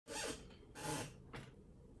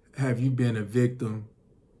Have you been a victim?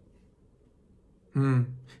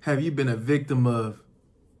 Have you been a victim of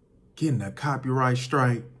getting a copyright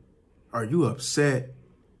strike? Are you upset?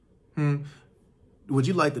 Would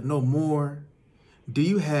you like to know more? Do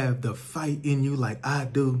you have the fight in you like I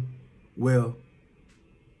do? Well,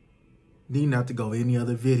 need not to go any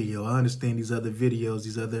other video. I understand these other videos,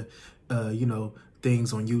 these other,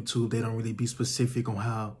 things on YouTube, they don't really be specific on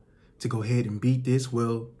how to go ahead and beat this.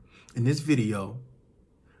 Well, in this video,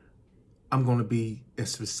 I'm going to be as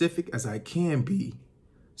specific as I can be.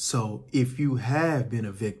 So if you have been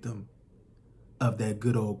a victim of that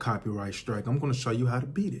good old copyright strike, I'm going to show you how to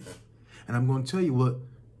beat it. And I'm going to tell you what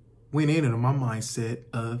went into my mindset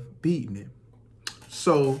of beating it.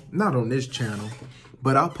 So not on this channel,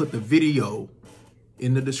 but I'll put the video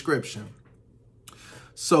in the description.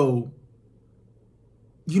 So,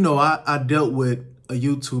 I dealt with a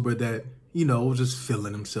YouTuber that, was just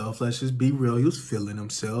feeling himself. Let's just be real. He was feeling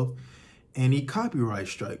himself and he copyright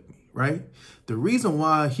struck me, right? The reason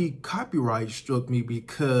why he copyright struck me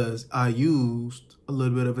because I used a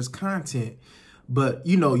little bit of his content. But,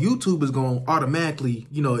 YouTube is going to automatically,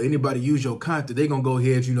 anybody use your content, they're going to go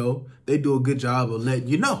ahead, they do a good job of letting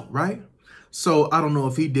you know, right? So I don't know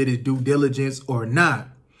if he did his due diligence or not.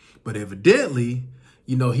 But evidently,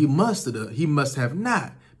 he must have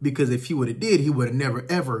not. Because if he would have did, he would have never,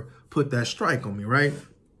 ever put that strike on me, right?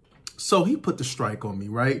 So he put the strike on me,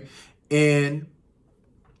 right? And,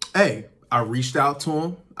 hey, I reached out to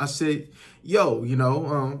him. I said, yo,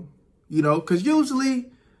 because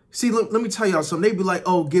usually, see, let me tell y'all something. They be like,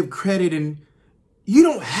 oh, give credit. And you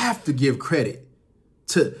don't have to give credit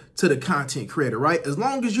to the content creator, right? As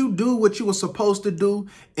long as you do what you were supposed to do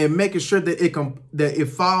and making sure that it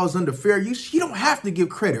falls under fair use, you don't have to give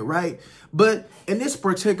credit, right? But in this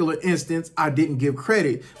particular instance, I didn't give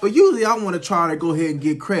credit. But usually I want to try to go ahead and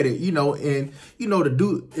give credit, and to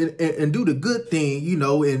do the good thing,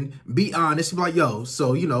 and be honest, be like, yo,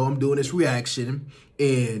 so I'm doing this reaction.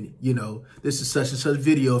 And, this is such and such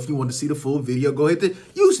video. If you want to see the full video, go ahead.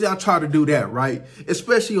 Usually I try to do that, right?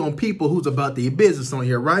 Especially on people who's about their business on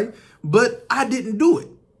here, right? But I didn't do it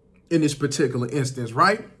in this particular instance,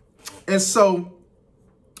 right? And so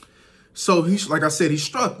he, like I said, he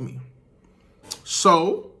struck me.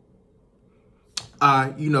 So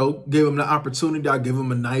I, gave him the opportunity. I gave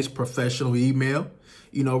him a nice professional email,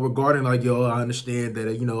 regarding like, yo, I understand that,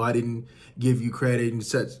 I didn't give you credit and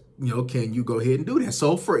such. Can you go ahead and do that?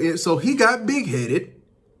 So he got big-headed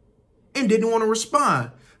and didn't want to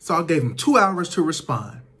respond. So I gave him 2 hours to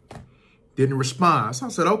respond. Didn't respond. So I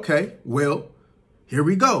said, okay, well, here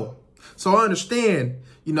we go. So I understand,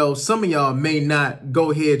 some of y'all may not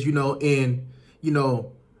go ahead, and,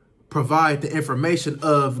 provide the information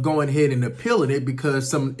of going ahead and appealing it because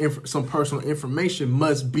some personal information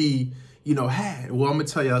must be, had. Well, I'm going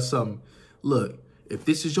to tell y'all something. Look, if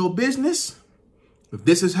this is your business, if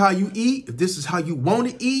this is how you eat, if this is how you want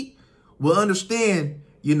to eat, well, understand,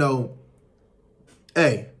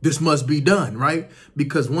 hey, this must be done, right?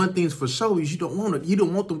 Because one thing's for sure is you don't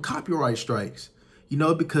want them copyright strikes,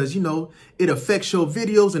 because, it affects your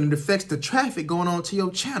videos and it affects the traffic going on to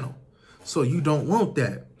your channel. So you don't want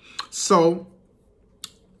that. So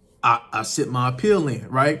I sent my appeal in,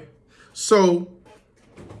 right? So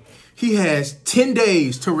he has 10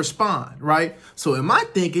 days to respond, right? So am I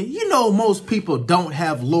thinking, most people don't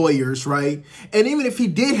have lawyers, right? And even if he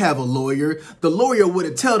did have a lawyer, the lawyer would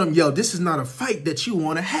have told him, yo, this is not a fight that you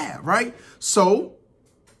want to have, right? So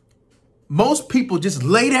most people just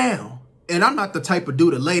lay down. And I'm not the type of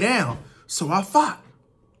dude to lay down. So I fought.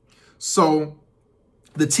 So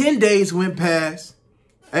the 10 days went past.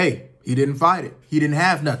 Hey, he didn't fight it. He didn't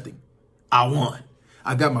have nothing. I won.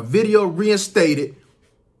 I got my video reinstated.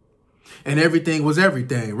 And everything was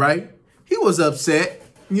everything, right? He was upset,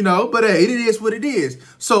 but hey, it is what it is.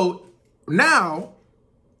 So now,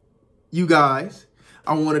 you guys,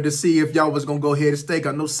 I wanted to see if y'all was going to go ahead and stake.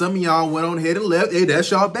 I know some of y'all went on ahead and left. Hey,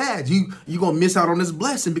 that's y'all bad. You going to miss out on this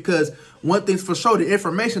blessing because one thing's for sure, the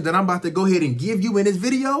information that I'm about to go ahead and give you in this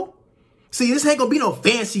video, see, this ain't going to be no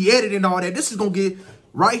fancy editing and all that. This is going to get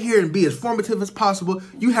right here and be as formative as possible.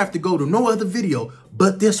 You have to go to no other video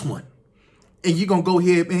but this one. And you're going to go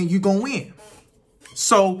ahead and you're going to win.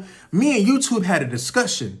 So me and YouTube had a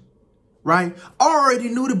discussion, right? I already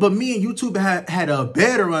knew it, but me and YouTube had a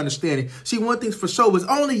better understanding. See, one thing's for sure was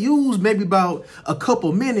only used maybe about a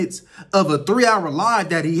couple minutes of a 3-hour live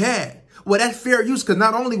that he had. Well, that's fair use because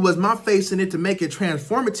not only was my face in it to make it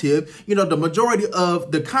transformative, the majority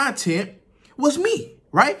of the content was me,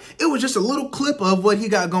 right? It was just a little clip of what he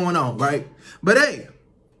got going on, right? But hey,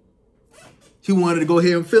 he wanted to go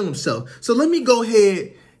ahead and feel himself. So let me go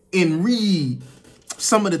ahead and read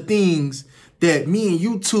some of the things that me and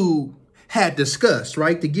YouTube had discussed,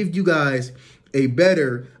 right? To give you guys a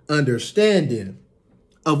better understanding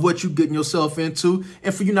of what you're getting yourself into,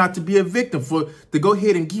 and for you not to be a victim, to go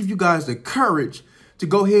ahead and give you guys the courage to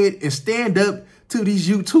go ahead and stand up to these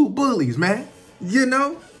YouTube bullies, man. You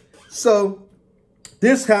know? So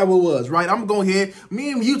this how it was, right? I'm going to go ahead.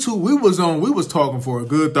 Me and YouTube, we was talking for a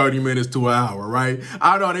good 30 minutes to an hour, right?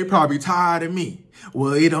 I know they probably tired of me.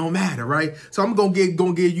 Well, it don't matter, right? So I'm gonna give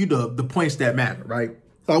you the points that matter, right?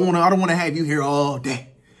 So I don't want to have you here all day,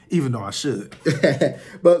 even though I should.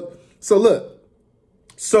 But so look.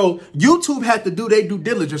 So YouTube had to do their due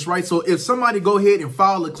diligence, right? So if somebody go ahead and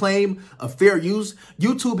file a claim of fair use,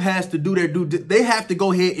 YouTube has to do they have to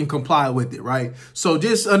go ahead and comply with it, right? So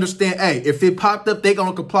just understand, hey, if it popped up, they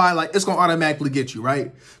gonna comply, like it's gonna automatically get you,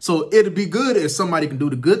 right? So it'd be good if somebody can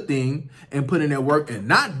do the good thing and put in their work and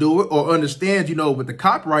not do it, or understand, you know, with the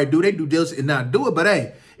copyright, do they due diligence and not do it. But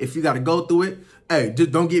hey, if you got to go through it, hey,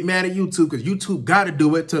 just don't get mad at YouTube, because YouTube got to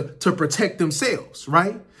do it to protect themselves,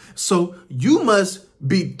 right? So you must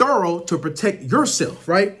be thorough to protect yourself,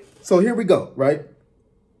 right? So here we go, right?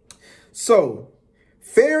 So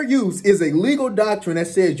fair use is a legal doctrine that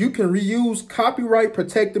says you can reuse copyright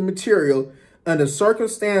protected material under certain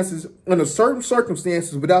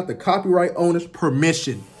circumstances without the copyright owner's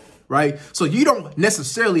permission, right? So you don't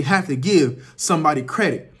necessarily have to give somebody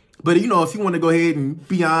credit. But, you know, if you want to go ahead and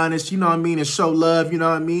be honest, you know what I mean, and show love, you know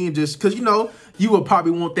what I mean, just because, you know, you would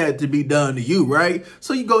probably want that to be done to you, right?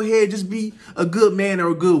 So you go ahead, just be a good man or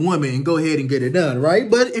a good woman and go ahead and get it done,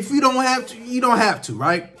 right? But if you don't have to, you don't have to,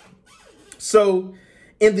 right? So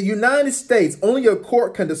in the United States, only a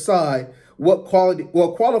court can decide what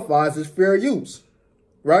qualifies as fair use,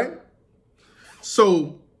 right?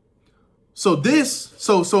 So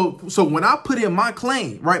when I put in my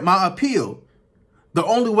claim, right, my appeal, the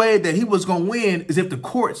only way that he was going to win is if the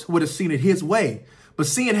courts would have seen it his way. But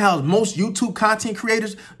seeing how most YouTube content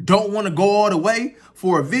creators don't want to go all the way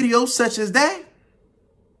for a video such as that,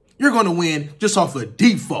 you're going to win just off of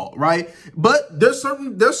default, right? But there's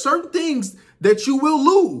certain things that you will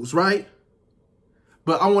lose, right?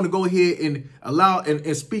 But I want to go ahead and allow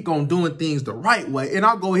and speak on doing things the right way. And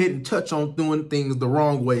I'll go ahead and touch on doing things the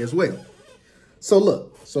wrong way as well. So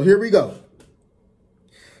look, so here we go.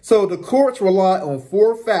 So the courts rely on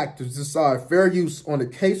 4 factors to decide fair use on a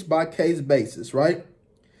case-by-case basis, right?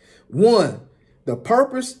 1, the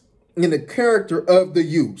purpose and the character of the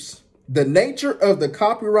use, the nature of the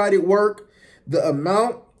copyrighted work, the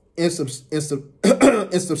amount and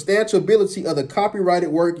substantiability of the copyrighted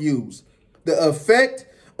work used, the effect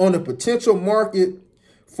on the potential market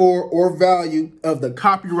for or value of the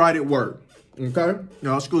copyrighted work. Okay?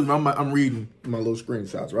 Now, excuse me, I'm reading my little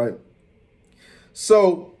screenshots, right?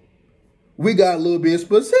 So we got a little bit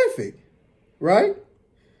specific, right?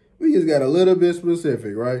 We just got a little bit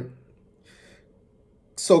specific, right?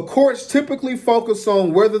 So courts typically focus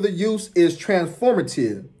on whether the use is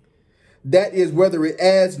transformative. That is, whether it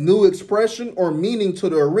adds new expression or meaning to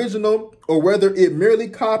the original, or whether it merely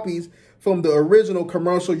copies from the original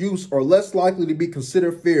commercial use, or less likely to be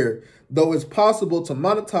considered fair, though it's possible to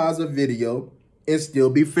monetize a video and still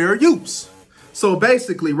be fair use. So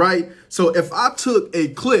basically, right? So if I took a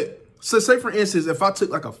clip, so say for instance, if I took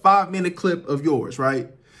like a 5-minute clip of yours, right?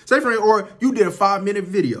 Or you did a 5-minute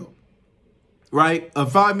video, right?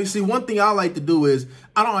 See, one thing I like to do is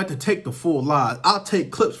I don't like to take the full live. I'll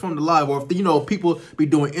take clips from the live, or if, you know, people be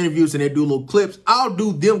doing interviews and they do little clips, I'll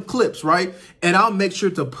do them clips, right? And I'll make sure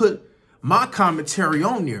to put my commentary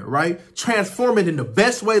on there, right? Transform it in the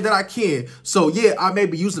best way that I can. So yeah, I may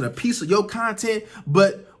be using a piece of your content,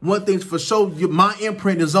 but one thing's for sure, my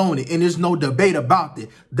imprint is on it, and there's no debate about it.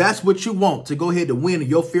 That's what you want to go ahead and win in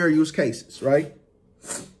your fair use cases, right?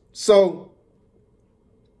 So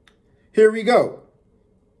here we go.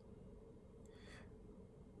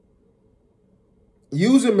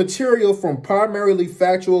 Using material from primarily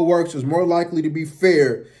factual works is more likely to be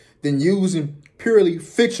fair than using purely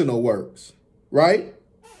fictional works, right?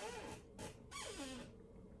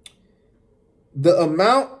 The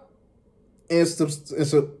amount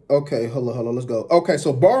okay, hold on, let's go. Okay,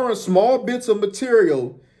 so borrowing small bits of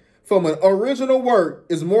material from an original work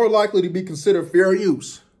is more likely to be considered fair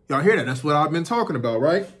use. Y'all hear that? That's what I've been talking about,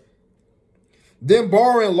 right? Then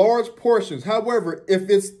borrowing large portions. However, if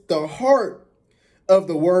it's the heart of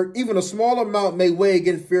the work, even a small amount may weigh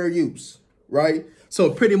against fair use, right?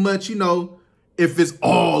 So pretty much, you know, if it's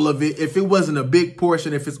all of it, if it wasn't a big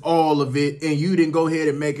portion, if it's all of it, and you didn't go ahead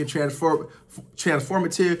and make it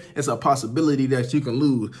transformative, it's a possibility that you can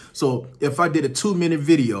lose. So if I did a 2-minute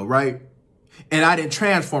video, right, and I didn't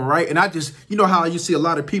transform, right? And I just, you know how you see a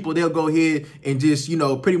lot of people, they'll go ahead and just, you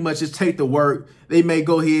know, pretty much just take the work. They may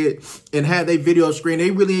go ahead and have their video screen.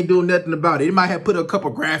 They really ain't doing nothing about it. They might have put a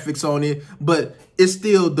couple graphics on it, but it's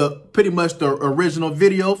still pretty much the original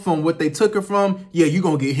video from what they took it from. Yeah, you're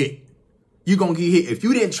going to get hit. You're going to get hit. If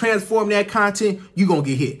you didn't transform that content, you're going to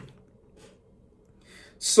get hit.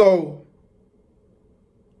 So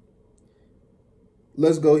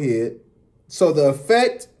let's go ahead. So the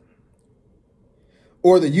effect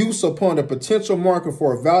or the use upon the potential market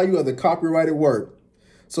for a value of the copyrighted work.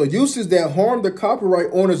 So uses that harm the copyright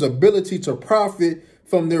owner's ability to profit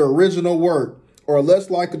from their original work or less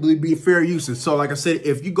likely to be fair uses. So like I said,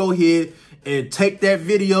 if you go ahead and take that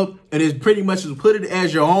video and it's pretty much just put it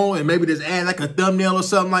as your own and maybe just add like a thumbnail or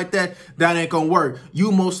something like that, that ain't gonna work.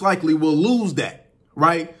 You most likely will lose that,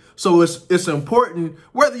 right? So it's important,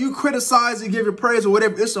 whether you criticize and give it praise or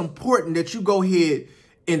whatever, it's important that you go ahead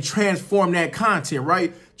and transform that content,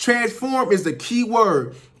 right? Transform is the key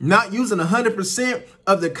word. Not using 100%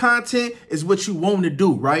 of the content is what you want to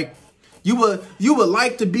do, right? You would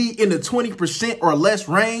like to be in the 20% or less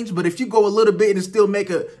range, but if you go a little bit and still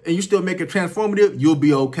make it transformative, you'll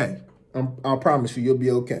be okay. I promise you'll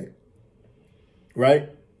be okay, right?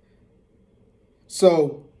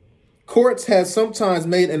 So courts have sometimes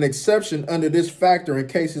made an exception under this factor in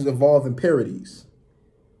cases involving parodies,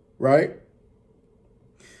 right?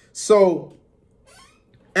 So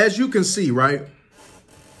as you can see, right?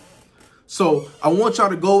 So I want y'all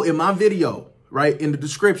to go in my video, right? In the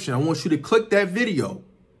description, I want you to click that video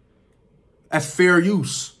as fair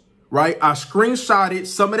use, right? I screenshotted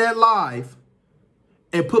some of that live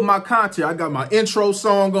and put my content. I got my intro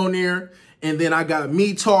song on there. And then I got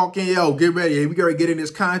me talking, yo, get ready. Hey, we got to get in this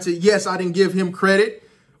content. Yes, I didn't give him credit,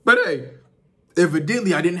 but hey,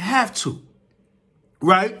 evidently I didn't have to,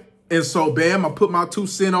 right? And so, bam, I put my 2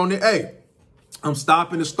 cents on it. Hey, I'm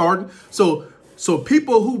stopping and starting. So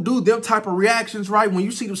people who do them type of reactions, right? When you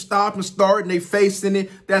see them stop and start and they facing it,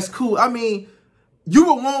 that's cool. I mean, you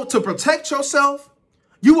would want to protect yourself.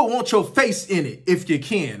 You would want your face in it if you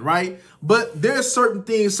can, right? But there's certain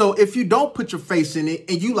things. So if you don't put your face in it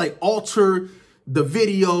and you like alter the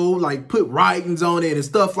video, like put writings on it and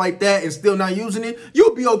stuff like that and still not using it,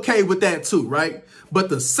 you'll be okay with that too, right? But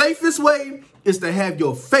the safest way is to have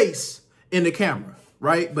your face in the camera,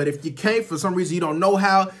 right? But if you can't, for some reason you don't know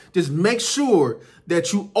how, just make sure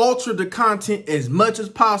that you alter the content as much as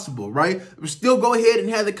possible, right? Still go ahead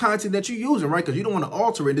and have the content that you're using, right? Because you don't want to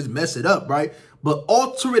alter it, just mess it up, right? But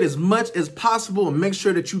alter it as much as possible and make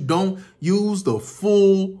sure that you don't use the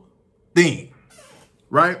full thing,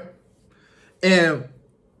 right? And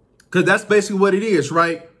because that's basically what it is,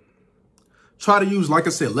 right? Try to use, like I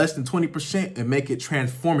said, less than 20% and make it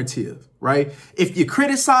transformative, right? If you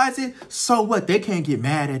criticize it, so what? They can't get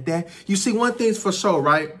mad at that. You see, one thing's for sure,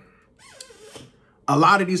 right? A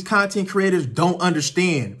lot of these content creators don't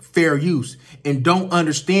understand fair use and don't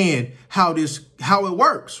understand how it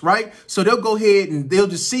works, right? So they'll go ahead and they'll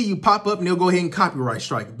just see you pop up and they'll go ahead and copyright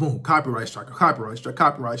strike. Boom, copyright strike, copyright strike,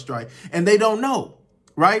 copyright strike. And they don't know,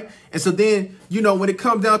 right? And so then, you know, when it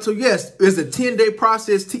comes down to, yes, it's a 10-day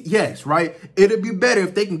process. Yes, right? It'd be better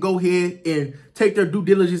if they can go ahead and take their due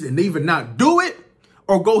diligence and either not do it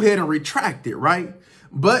or go ahead and retract it, right?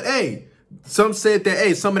 But hey, some said that,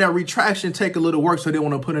 hey, some of that retraction take a little work, so they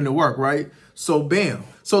want to put in the work, right? So bam.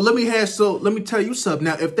 So let me tell you something.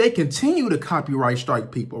 Now, if they continue to copyright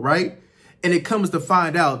strike people, right? And it comes to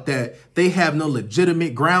find out that they have no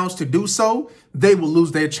legitimate grounds to do so, they will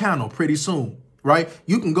lose their channel pretty soon, right?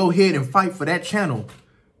 You can go ahead and fight for that channel,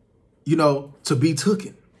 you know, to be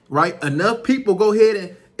taken, right? Enough people go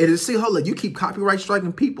ahead and see, hold on, you keep copyright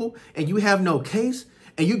striking people and you have no case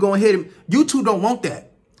and you go ahead and YouTube don't want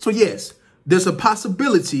that. So yes, there's a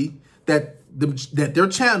possibility that their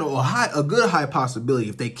channel, or a good high possibility,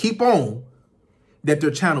 if they keep on, that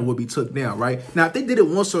their channel will be took down, right? Now, if they did it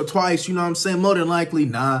once or twice, you know what I'm saying? More than likely,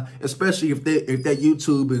 nah. Especially if that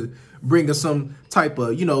YouTube is bringing some type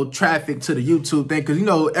of, you know, traffic to the YouTube thing. Because, you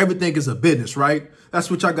know, everything is a business, right?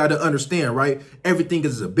 That's what y'all got to understand, right? Everything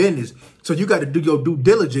is a business. So you got to do your due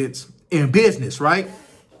diligence in business, right?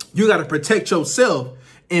 You got to protect yourself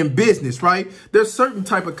in business, right? There's certain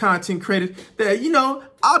type of content creators that, you know,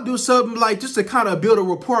 I'll do something like just to kind of build a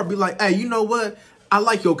rapport, be like, hey, you know what? I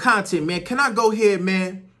like your content, man. Can I go ahead,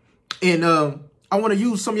 man? And I want to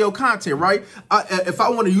use some of your content, right? If I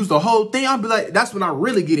want to use the whole thing, I'll be like, that's when I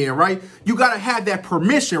really get in, right? You got to have that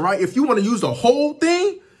permission, right? If you want to use the whole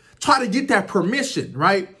thing, try to get that permission,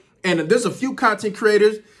 right? And there's a few content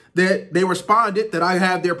creators that they responded that I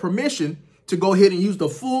have their permission to go ahead and use the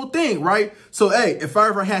full thing, right? So, hey, if I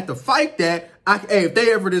ever had to fight that, Hey, if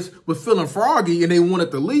they ever just was feeling froggy and they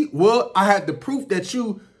wanted to leak, well, I had the proof that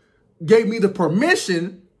you gave me the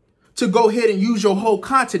permission to go ahead and use your whole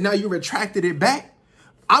content. Now you retracted it back.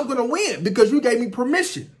 I'm going to win because you gave me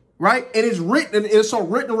permission, right? And it's written, and it's on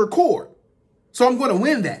written record. So I'm going to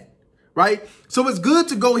win that, right? So it's good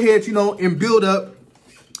to go ahead, and build up,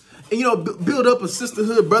 and, build up a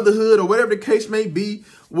sisterhood, brotherhood, or whatever the case may be,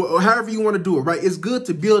 or however you want to do it, right? It's good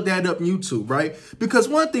to build that up on YouTube, right? Because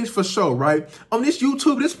one thing's for sure, right? On this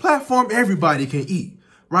YouTube, this platform, everybody can eat,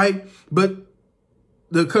 right? But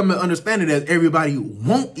the common understanding that everybody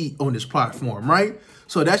won't eat on this platform, right?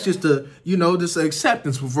 So that's just just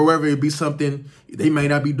acceptance for whether it be something they may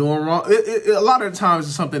not be doing wrong. A lot of the times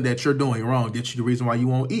it's something that you're doing wrong. That's the reason why you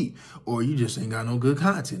won't eat, or you just ain't got no good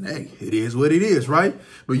content. Hey, it is what it is, right?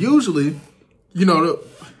 But usually, you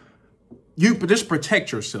just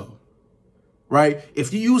protect yourself, right?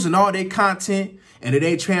 If you're using all that content and it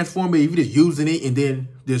ain't transforming, if you're just using it and then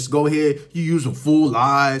just go ahead, you using full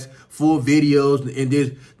lies, full videos, and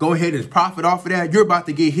just go ahead and profit off of that, you're about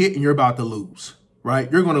to get hit and you're about to lose.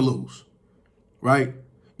 Right? You're going to lose, right?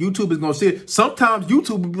 YouTube is going to see it. Sometimes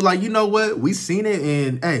YouTube will be like, you know what? We seen it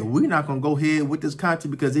and, hey, we're not going to go ahead with this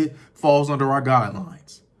content because it falls under our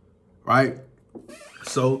guidelines, right?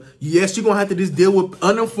 So, yes, you're going to have to just deal with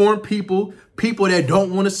uninformed people that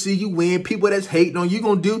don't want to see you win, people that's hating on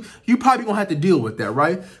you. You probably going to have to deal with that,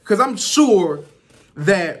 right? Because I'm sure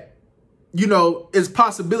that, it's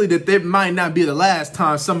possibility that there might not be the last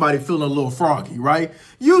time somebody feeling a little froggy, right?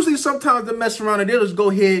 Usually, sometimes they mess around and they'll just go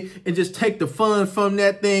ahead and just take the fun from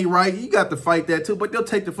that thing, right? You got to fight that too, but they'll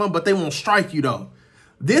take the fun, but they won't strike you though.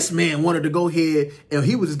 This man wanted to go ahead and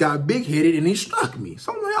he just got big-headed and he struck me.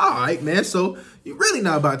 So I'm like, all right, man. So you're really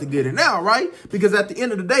not about to get it now, right? Because at the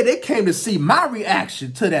end of the day, they came to see my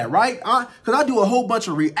reaction to that, right? Because I do a whole bunch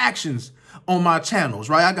of reactions on my channels,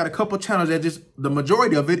 right? I got a couple channels that just, the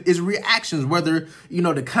majority of it is reactions, whether,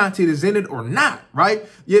 the content is in it or not, right?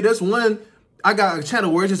 Yeah, there's one, I got a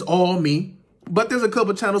channel where it's just all me, but there's a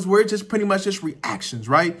couple channels where it's just pretty much just reactions,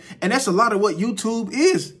 right? And that's a lot of what YouTube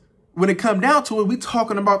is. When it comes down to it, we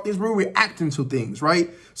talking about things, we're reacting to things, right?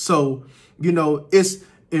 So, it's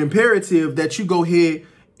imperative that you go ahead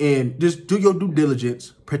and just do your due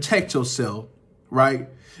diligence, protect yourself, right?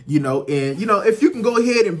 If you can go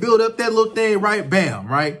ahead and build up that little thing, right? Bam,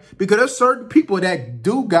 right? Because there's certain people that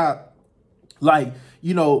do got like,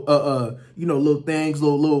 little things,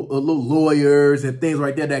 little lawyers and things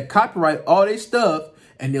like that copyright all their stuff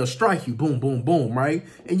and they'll strike you. Boom, boom, boom, right?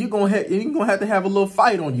 And you're going to have to have a little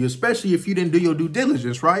fight on you, especially if you didn't do your due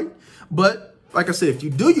diligence, right? But like I said, if you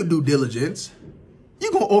do your due diligence,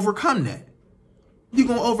 you're going to overcome that. You're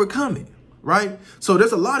going to overcome it, right? So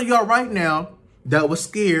there's a lot of y'all right now that was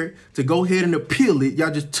scared to go ahead and appeal it. Y'all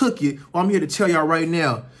just took it. Well, I'm here to tell y'all right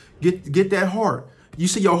now, get that heart. You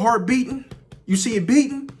see your heart beating? You see it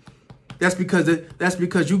beating? That's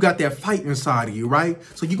because you got that fight inside of you, right?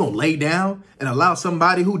 So you're going to lay down and allow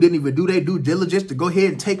somebody who didn't even do their due diligence to go ahead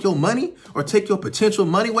and take your money or take your potential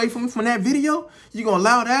money away from that video? You're going to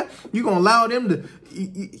allow that? You're going to allow them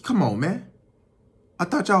to... Come on, man. I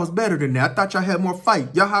thought y'all was better than that. I thought y'all had more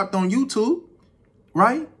fight. Y'all hopped on YouTube,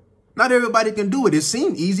 right? Not everybody can do it. It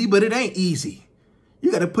seemed easy, but it ain't easy.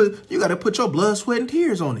 You gotta put your blood, sweat, and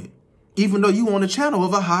tears on it, even though you on a channel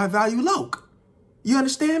of a high value loc. You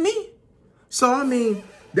understand me? So I mean,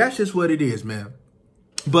 that's just what it is, man.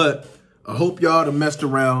 But I hope y'all done messed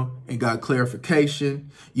around and got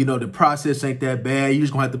clarification. The process ain't that bad. You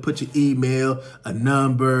just gonna have to put your email, a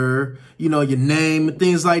number, your name and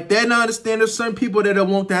things like that. And I understand there's some people that don't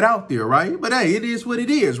want that out there, right? But hey, it is what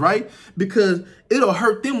it is, right? Because it'll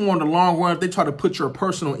hurt them more in the long run if they try to put your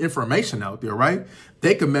personal information out there, right?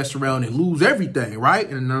 They can mess around and lose everything, right?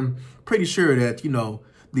 And I'm pretty sure that,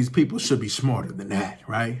 these people should be smarter than that,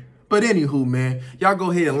 right? But anywho, man, y'all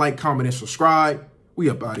go ahead and like, comment, and subscribe. We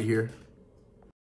up out of here.